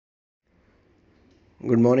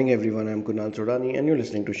Good morning, everyone. I'm Kunal Sodani, and you're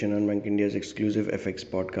listening to Shannon Bank India's exclusive FX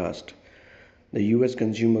podcast. The US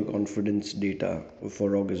consumer confidence data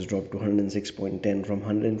for August dropped to 106.10 from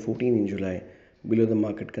 114 in July, below the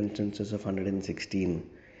market consensus of 116.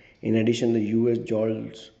 In addition, the US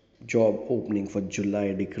job opening for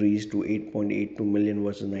July decreased to 8.82 million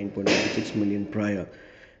versus 9.96 million prior,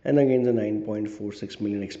 and against the 9.46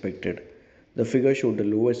 million expected. The figure showed the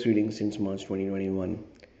lowest reading since March 2021.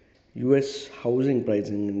 US housing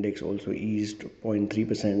pricing index also eased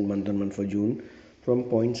 0.3% month on month for June from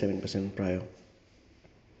 0.7% prior.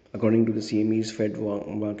 According to the CME's Fed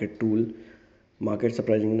market tool, markets are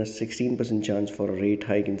pricing in a 16% chance for a rate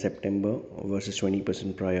hike in September versus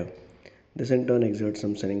 20% prior. This in turn exerts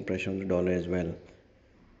some selling pressure on the dollar as well.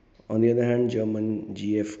 On the other hand, German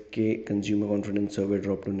GfK consumer confidence survey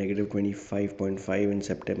dropped to negative 25.5 in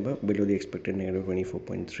September, below the expected negative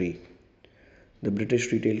 24.3. The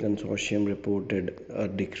British Retail Consortium reported a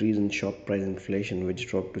decrease in shop price inflation, which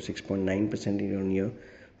dropped to 6.9% year on year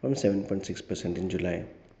from 7.6% in July.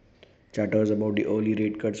 Chatters about the early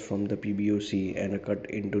rate cuts from the PBOC and a cut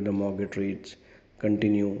into the mortgage rates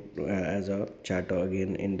continue as a chatter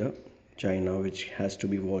again in the China, which has to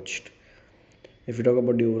be watched. If we talk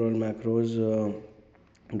about the overall macros,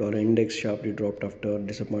 dollar index sharply dropped after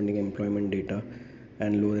disappointing employment data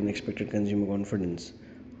and lower than expected consumer confidence.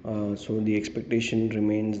 So the expectation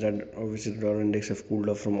remains that obviously the dollar index have cooled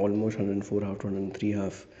off from almost 104 half to 103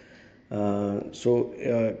 half.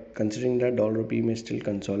 Considering that dollar rupee may still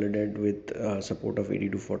consolidate with support of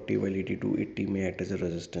 82.40 while 82.80 may act as a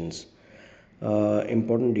resistance.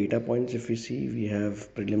 Important data points if we see, we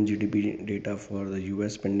have prelim GDP data for the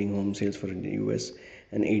US, pending home sales for the US,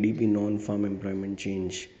 and ADP non-farm employment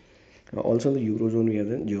change. Also in the Eurozone, we have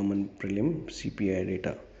the German prelim CPI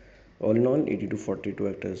data. All in all, 82.40 to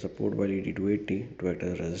act as support while 82.80 to act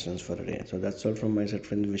as resistance for a day. So that's all from my side,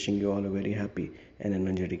 friends. Wishing you all a very happy and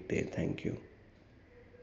energetic day. Thank you.